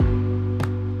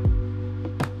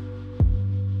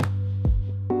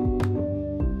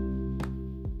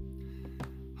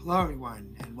Hello,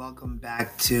 everyone, and welcome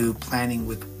back to Planning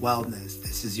with Wellness.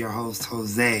 This is your host,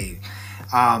 Jose.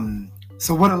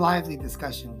 So what a lively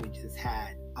discussion we just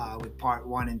had with part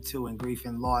 1 and 2 and grief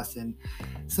and loss. And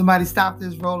somebody stopped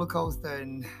this roller coaster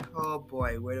and, oh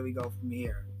boy, where do we go from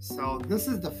here? So this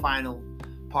is the final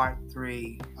part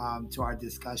 3 to our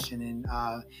discussion. And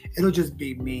it'll just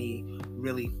be me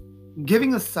really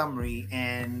giving a summary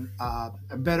and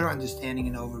a better understanding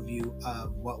and overview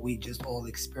of what we just all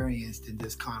experienced in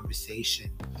this conversation.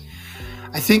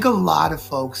 I think a lot of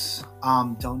folks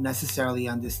don't necessarily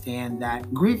understand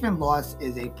that grief and loss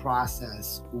is a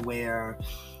process where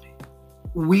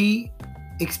we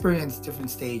experience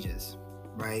different stages,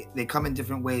 right? They come in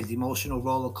different ways, emotional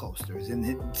roller coasters,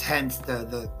 and hence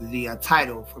the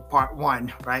title for part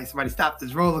 1, right? Somebody stop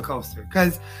this roller coaster,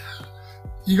 because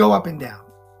you go up and down.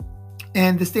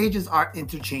 And the stages are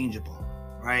interchangeable,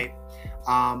 right?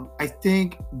 I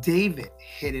think David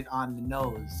hit it on the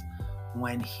nose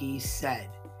when he said,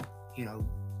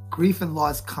 grief and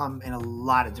loss come in a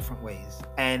lot of different ways,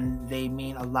 and they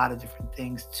mean a lot of different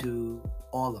things to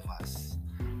all of us.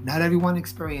 Not everyone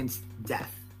experienced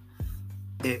death.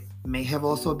 It may have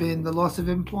also been the loss of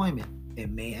employment.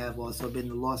 It may have also been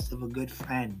the loss of a good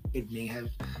friend. It may have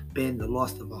been the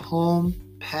loss of a home,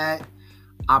 pet,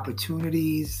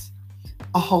 opportunities,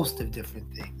 a host of different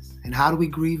things. And how do we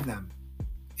grieve them?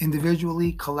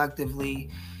 Individually,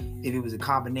 collectively. If it was a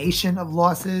combination of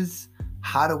losses,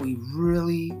 how do we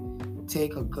really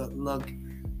take a good look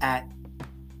at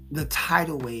the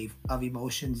tidal wave of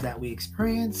emotions that we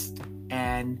experienced,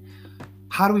 and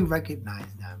how do we recognize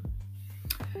them?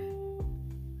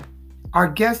 Our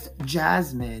guest,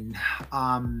 Jasmine,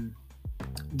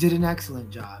 did an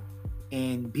excellent job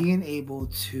in being able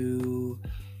to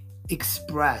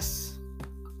express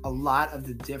a lot of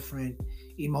the different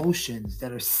emotions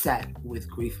that are set with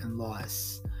grief and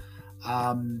loss.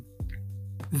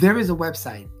 There is a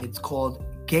website. It's called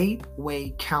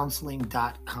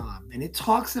gatewaycounseling.com, and it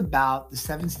talks about the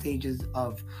 7 stages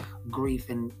of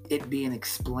grief and it being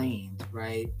explained,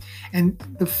 right? And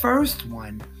the first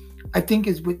one, I think,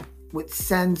 is what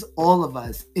sends all of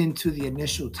us into the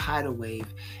initial tidal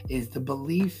wave, is the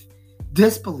belief,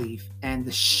 disbelief, and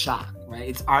the shock, right?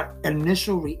 It's our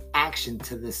initial reaction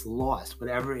to this loss,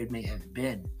 whatever it may have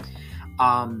been.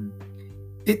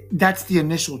 That's the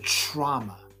initial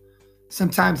trauma.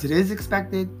 Sometimes it is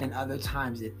expected, and other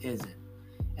times it isn't.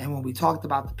 And when we talked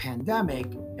about the pandemic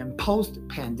and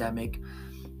post-pandemic,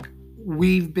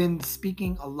 we've been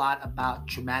speaking a lot about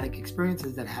traumatic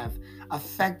experiences that have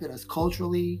affected us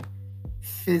culturally,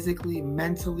 physically,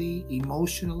 mentally,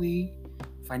 emotionally,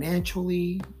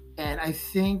 financially. And I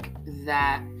think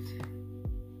that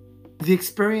the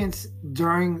experience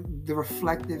during the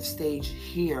reflective stage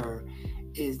here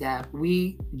is that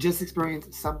we just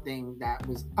experienced something that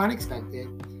was unexpected,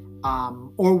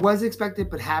 or was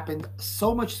expected but happened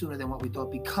so much sooner than what we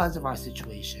thought because of our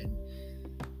situation,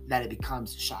 that it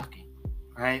becomes shocking,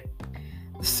 right?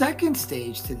 The second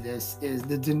stage to this is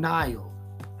the denial,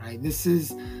 right? This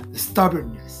is the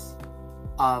stubbornness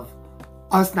of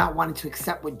us not wanting to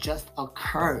accept what just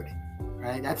occurred,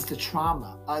 right? That's the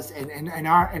trauma, us and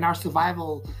our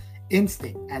survival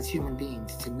instinct as human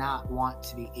beings to not want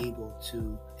to be able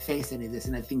to face any of this.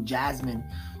 And I think Jasmine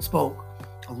spoke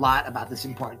a lot about this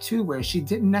in part 2, where she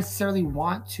didn't necessarily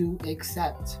want to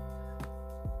accept,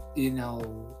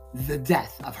 the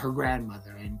death of her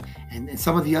grandmother and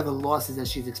some of the other losses that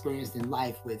she's experienced in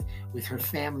life with her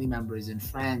family members and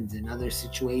friends and other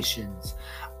situations.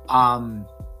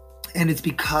 And it's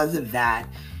because of that,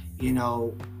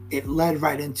 it led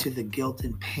right into the guilt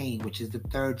and pain, which is the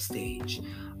third stage.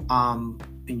 And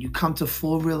you come to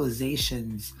full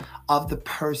realizations of the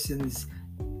person's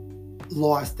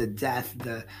loss, the death,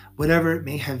 the whatever it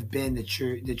may have been that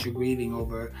you're grieving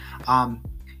over.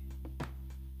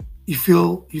 You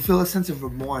feel a sense of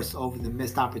remorse over the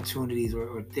missed opportunities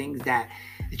or things that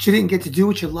you didn't get to do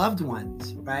with your loved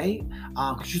ones, right?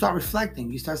 Because you start reflecting,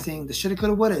 you start saying the shoulda,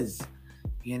 coulda, wouldas,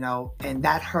 and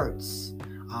that hurts.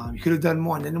 You could have done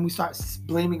more. And then we start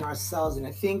blaming ourselves. And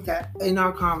I think that in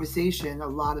our conversation, a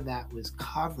lot of that was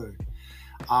covered.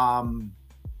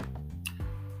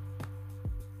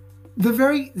 The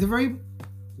very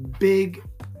big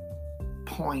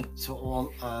point to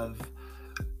all of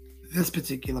this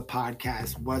particular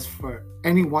podcast was for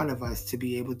any one of us to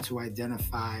be able to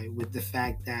identify with the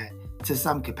fact that, to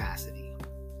some capacity,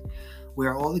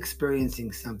 we're all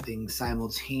experiencing something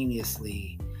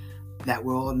simultaneously that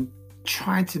we're all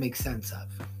trying to make sense of.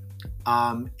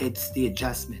 It's the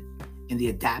adjustment. in the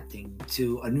adapting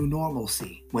to a new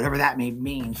normalcy, whatever that may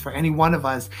mean for any one of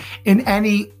us in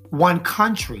any one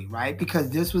country, right? Because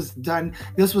this was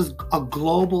a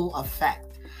global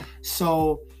effect.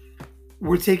 So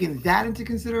we're taking that into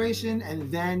consideration, and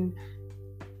then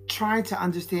trying to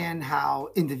understand how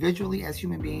individually as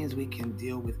human beings we can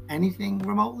deal with anything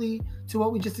remotely to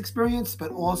what we just experienced,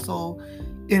 but also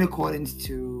in accordance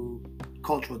to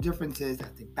cultural differences,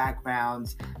 ethnic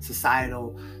backgrounds,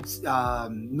 societal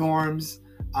norms,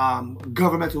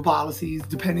 governmental policies,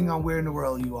 depending on where in the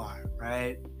world you are,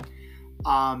 right?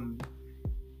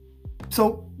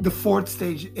 So the fourth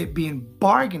stage, it being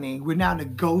bargaining, we're now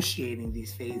negotiating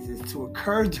these phases to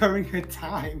occur during a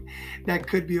time that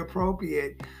could be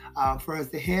appropriate for us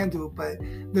to handle. But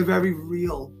the very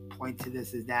real point to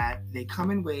this is that they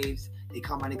come in waves, they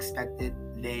come unexpected,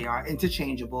 they are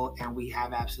interchangeable, and we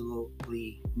have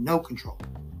absolutely no control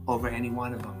over any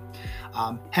one of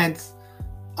them. Hence,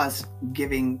 us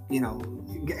getting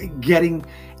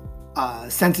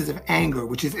senses of anger,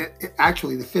 which is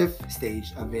actually the fifth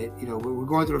stage of it. We're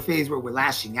going through a phase where we're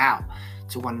lashing out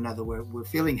to one another, where we're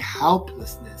feeling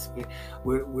helplessness.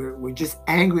 We're just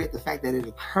angry at the fact that it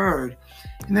occurred.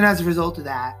 And then as a result of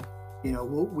that,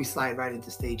 we slide right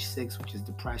into stage 6, which is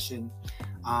depression.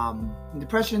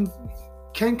 Depression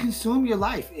can consume your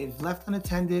life if left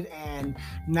unattended and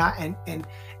not and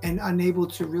unable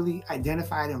to really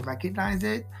identify it and recognize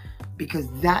it, because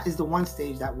that is the one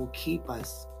stage that will keep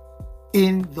us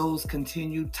in those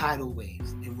continued tidal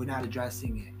waves if we're not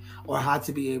addressing it, or how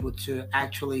to be able to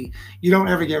actually, you don't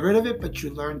ever get rid of it, but you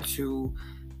learn to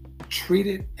treat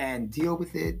it and deal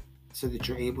with it so that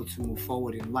you're able to move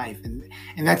forward in life.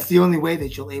 And that's the only way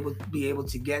that you'll be able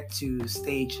to get to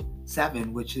stage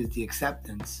 7, which is the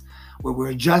acceptance, where we're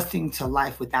adjusting to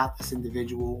life without this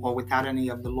individual or without any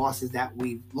of the losses that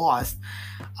we've lost.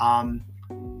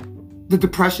 The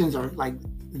depressions are like,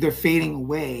 they're fading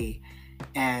away,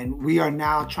 and we are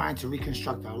now trying to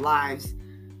reconstruct our lives,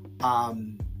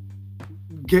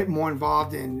 get more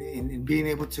involved in being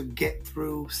able to get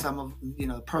through some of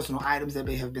personal items that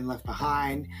may have been left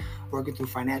behind, working through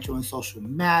financial and social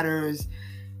matters,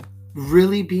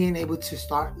 really being able to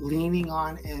start leaning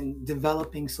on and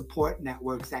developing support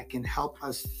networks that can help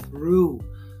us through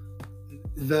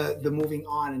the moving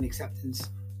on and acceptance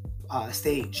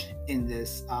stage in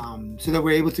this, so that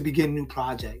we're able to begin new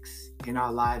projects in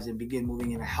our lives and begin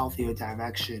moving in a healthier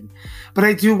direction. But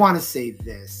I do want to say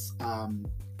this,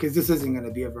 because this isn't going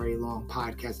to be a very long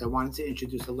podcast. I wanted to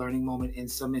introduce a learning moment and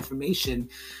some information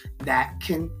that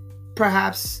can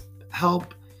perhaps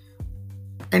help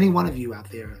any one of you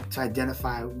out there to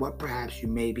identify what perhaps you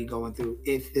may be going through,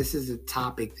 if this is a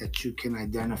topic that you can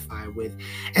identify with,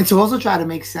 and to also try to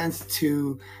make sense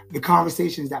to the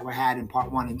conversations that were had in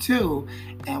part 1 and 2.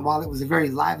 And while it was a very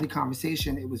lively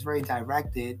conversation, it was very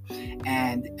directed,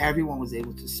 and everyone was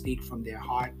able to speak from their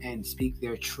heart and speak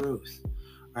their truth,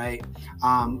 right?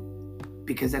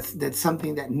 Because that's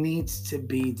something that needs to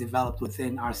be developed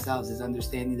within ourselves, is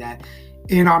understanding that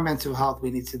in our mental health,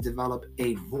 we need to develop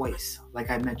a voice,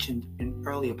 like I mentioned in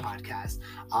earlier podcasts,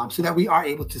 so that we are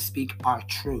able to speak our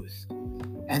truth.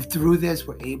 And through this,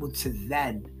 we're able to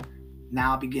then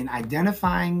now begin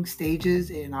identifying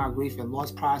stages in our grief and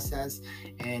loss process,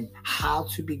 and how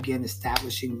to begin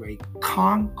establishing very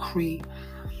concrete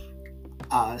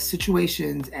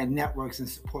situations and networks and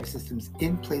support systems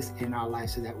in place in our life,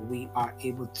 so that we are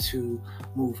able to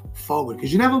move forward.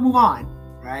 Because you never move on,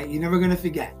 right? You're never going to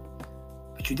forget.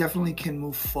 But you definitely can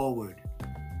move forward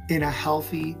in a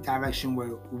healthy direction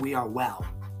where we are well.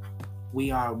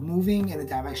 We are moving in a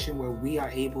direction where we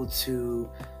are able to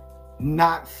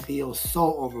not feel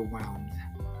so overwhelmed,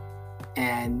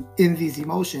 and in these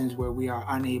emotions where we are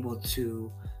unable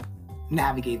to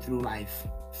navigate through life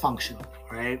functionally,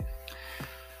 right?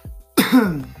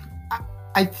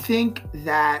 I think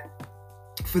that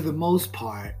for the most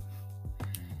part,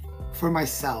 for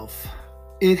myself,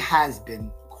 it has been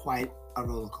quite a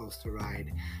roller coaster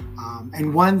ride,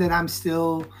 and one that I'm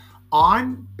still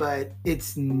on, but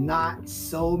it's not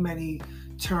so many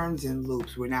turns and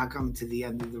loops. We're now coming to the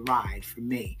end of the ride for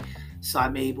me, so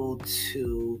I'm able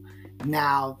to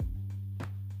now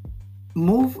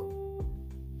moving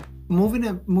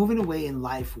away in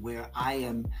life where I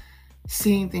am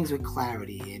seeing things with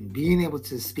clarity and being able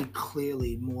to speak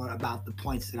clearly more about the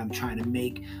points that I'm trying to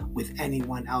make with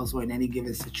anyone else or in any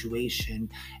given situation,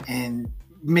 and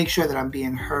make sure that I'm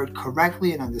being heard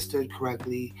correctly and understood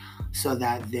correctly, so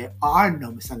that there are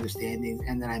no misunderstandings,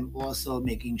 and that I'm also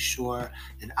making sure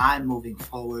that I'm moving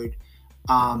forward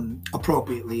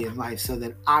appropriately in life, so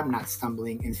that I'm not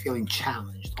stumbling and feeling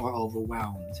challenged or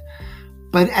overwhelmed.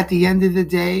 But at the end of the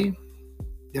day,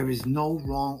 There is no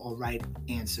wrong or right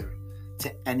answer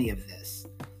to any of this.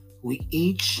 We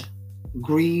each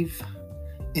grieve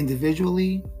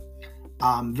individually,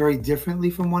 very differently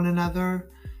from one another.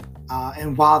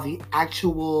 And while the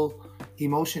actual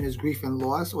emotion is grief and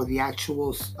loss, or the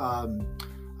actual,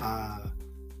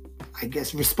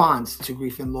 response to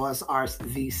grief and loss are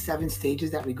the 7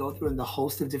 stages that we go through and the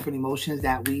host of different emotions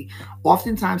that we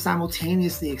oftentimes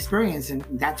simultaneously experience. And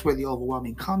that's where the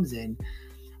overwhelming comes in.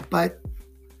 But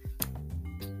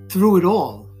through it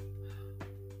all,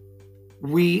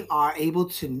 we are able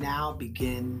to now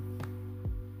begin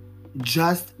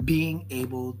just being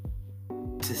able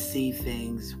to see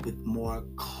things with more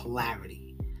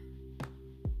clarity.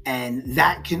 And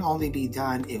that can only be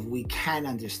done if we can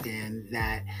understand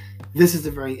that this is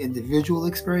a very individual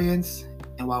experience.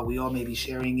 And while we all may be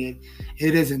sharing it,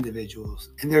 it is individuals.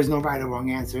 And there's no right or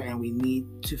wrong answer. And we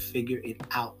need to figure it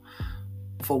out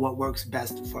for what works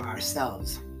best for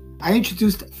ourselves. I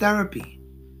introduced therapy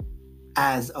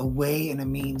as a way and a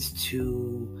means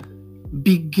to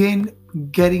begin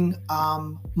getting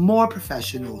more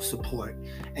professional support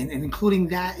and including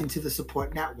that into the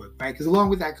support network, right? Because along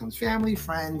with that comes family,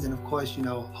 friends, and of course,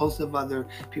 hosts of other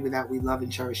people that we love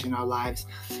and cherish in our lives.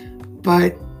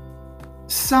 But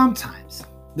sometimes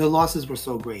the losses were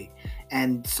so great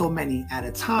and so many at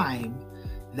a time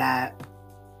that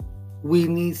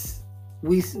we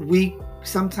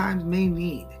sometimes may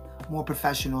need more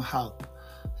professional help,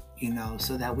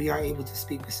 so that we are able to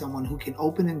speak with someone who can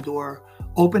open and close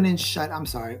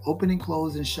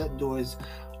and shut doors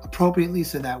appropriately,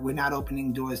 so that we're not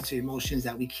opening doors to emotions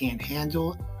that we can't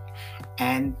handle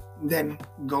and then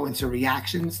go into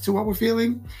reactions to what we're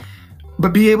feeling,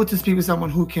 but be able to speak with someone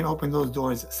who can open those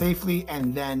doors safely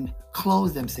and then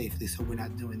close them safely, so we're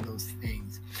not doing those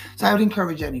things. So I would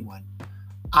encourage anyone.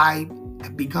 I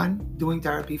have begun doing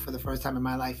therapy for the first time in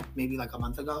my life, maybe like a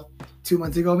month ago, 2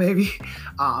 months ago, maybe.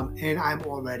 And I'm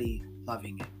already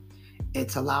loving it.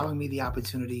 It's allowing me the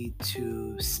opportunity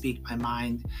to speak my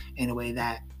mind in a way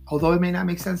that, although it may not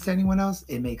make sense to anyone else,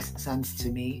 it makes sense to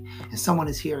me. And someone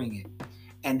is hearing it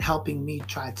and helping me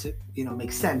try to,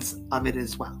 make sense of it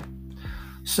as well.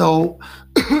 So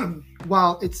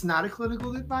while it's not a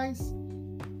clinical advice,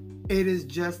 it is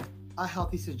just a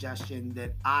healthy suggestion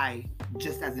that I,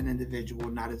 just as an individual,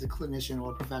 not as a clinician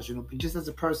or a professional, but just as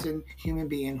a person, human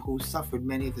being who suffered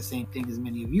many of the same things as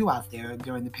many of you out there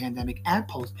during the pandemic and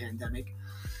post-pandemic,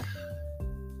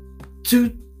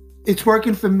 it's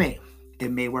working for me. It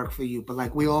may work for you, but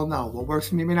like we all know, what works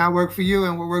for me may not work for you,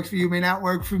 and what works for you may not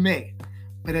work for me.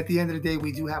 But at the end of the day,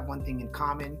 we do have one thing in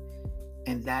common,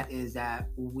 and that is that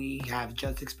we have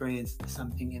just experienced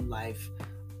something in life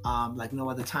like no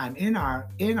other time in our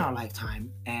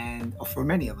lifetime, and for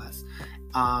many of us,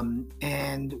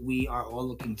 and we are all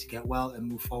looking to get well and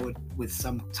move forward with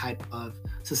some type of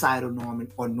societal norm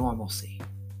or normalcy.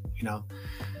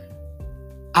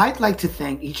 I'd like to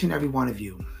thank each and every one of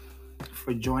you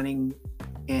for joining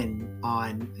in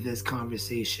on this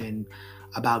conversation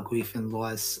about grief and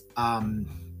loss.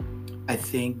 I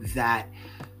think that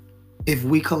if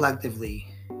we collectively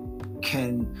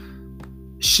can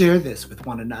share this with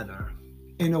one another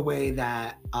in a way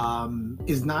that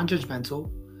is non-judgmental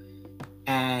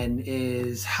and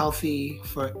is healthy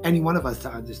for any one of us to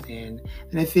understand,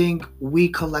 and I think we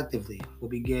collectively will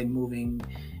begin moving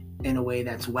in a way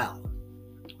that's well,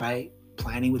 right?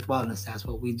 Planning with wellness, that's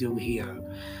what we do here.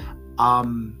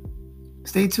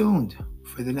 Stay tuned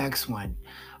for the next one.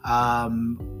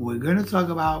 We're going to talk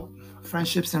about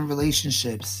friendships and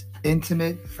relationships,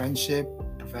 intimate, friendship,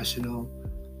 professional.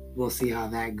 We'll see how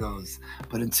that goes.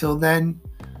 But until then,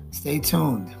 stay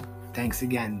tuned. Thanks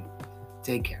again.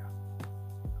 Take care.